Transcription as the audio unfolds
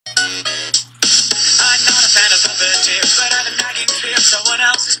tears, but I've been nagging fear. Someone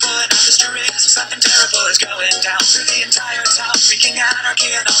else is pulling out the strings. Something terrible is going down through the entire town, freaking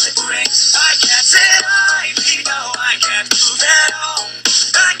anarchy and all it brings. I can't sit idly, no, I can't move at all.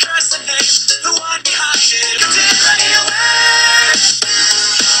 I curse the name, the one behind it. You did running away.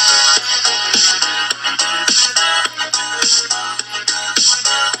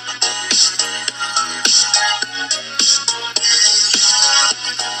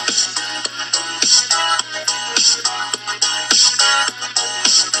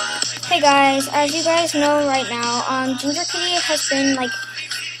 Hey guys, as you guys know right now, Ginger Kitty has been like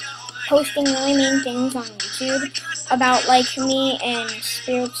posting really mean things on YouTube about like me and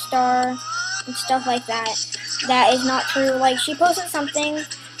Spiritstar and stuff like that. That is not true. Like, she posted something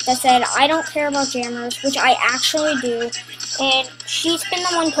that said, "I don't care about jammers," which I actually do, and she's been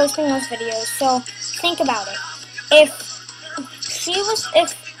the one posting those videos. So think about it. If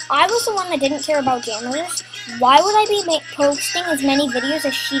I was the one that didn't care about jammers, why would I be posting as many videos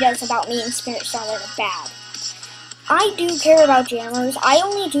as she does about me and Spiritstar that are bad? I do care about jammers. I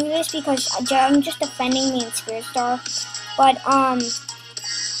only do this because I'm just defending me and Spiritstar. But,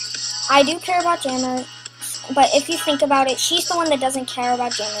 I do care about jammers. But if you think about it, she's the one that doesn't care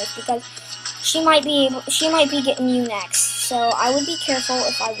about jammers because she might be getting you next. So I would be careful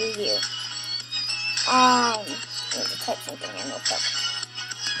if I were you. I need to type something in real quick.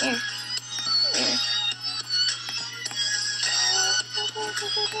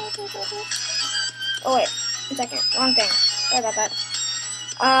 Oh wait, 1 second, wrong thing. Sorry about that.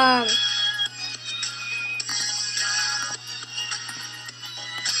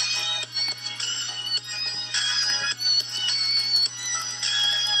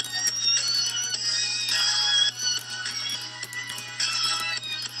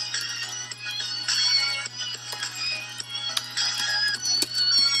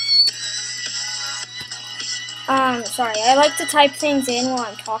 Sorry, I like to type things in while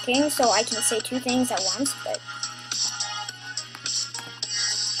I'm talking so I can say 2 things at once, but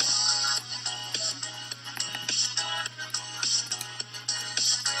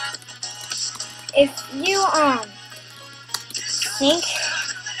if you, think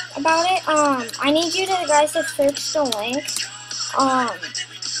about it, I need you guys to search the link,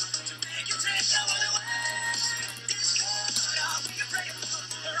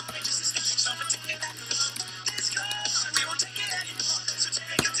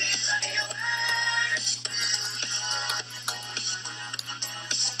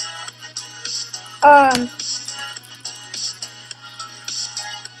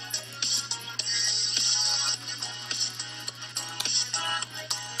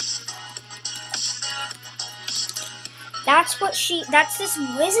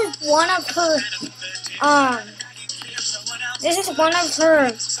 this is one of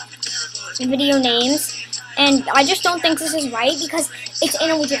her, video names, and I just don't think this is right because it's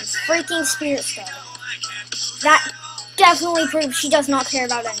Animal Jam, freaking Spiritstar. That definitely proves she does not care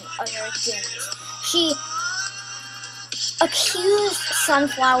about any other jams. She accused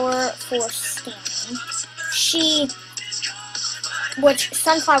Sunflower for scamming. Which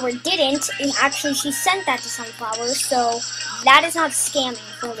Sunflower didn't, and actually she sent that to Sunflower, so that is not scamming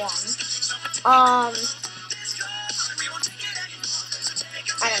for one.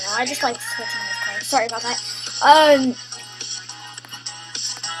 I don't know, I just like switching this card. Sorry about that.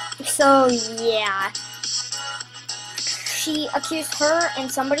 So yeah. She accused her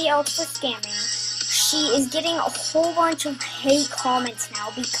and somebody else for scamming. She is getting a whole bunch of hate comments now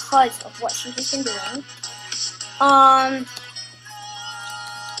because of what she has been doing.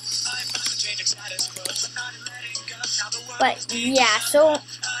 But yeah, so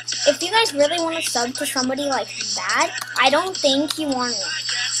if you guys really want to sub to somebody like that, I don't think you want to.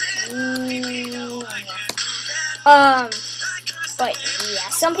 But yeah,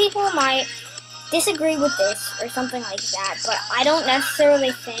 some people might disagree with this or something like that, but I don't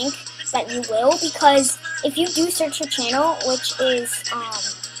necessarily think that you will, because if you do search her channel, which is,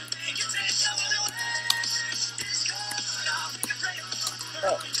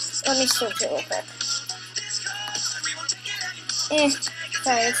 wait, let me search it real quick.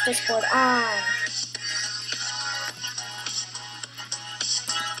 Sorry, it's Discord.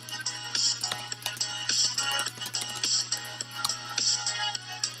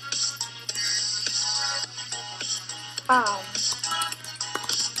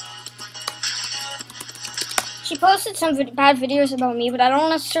 She posted some bad videos about me, but I don't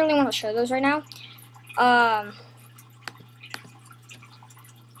necessarily want to show those right now.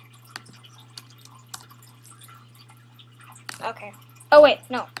 Okay. Oh wait,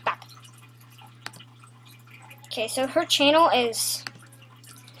 no, back. Okay, so her channel is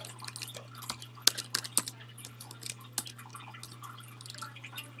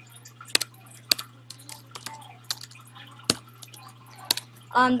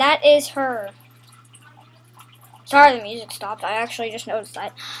That is her. Sorry, the music stopped. I actually just noticed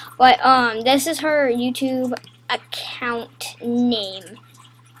that. But, this is her YouTube account name.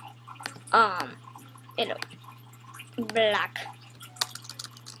 Black.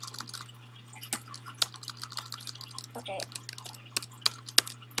 Okay.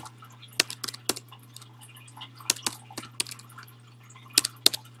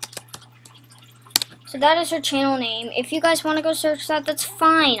 So that is her channel name. If you guys want to go search that, that's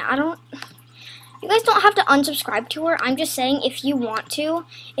fine. You guys don't have to unsubscribe to her. I'm just saying if you want to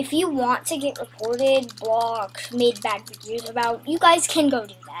get reported, blocked, made bad videos about, you guys can go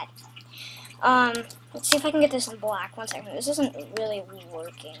do that. Let's see if I can get this in black. One second. This isn't really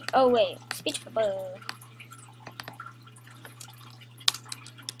working. Oh, wait. Speech bubble.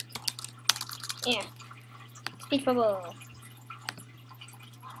 Yeah. Speech bubble.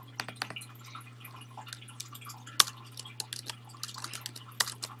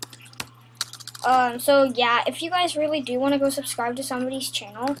 So yeah, if you guys really do want to go subscribe to somebody's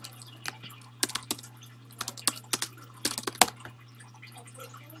channel,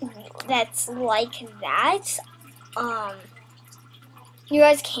 that's like that, you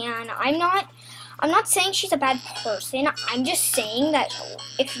guys can. I'm not saying she's a bad person. I'm just saying that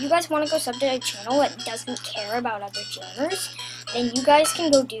if you guys want to go sub to a channel that doesn't care about other gamers, then you guys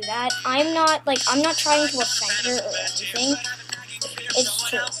can go do that. I'm not trying to offend her or anything. It's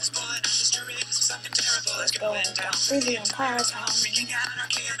true. Going down through the entire town.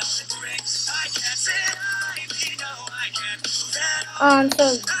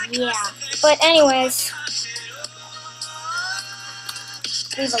 So yeah. But anyways,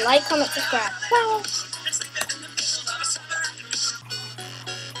 leave a like, comment, subscribe. Bye.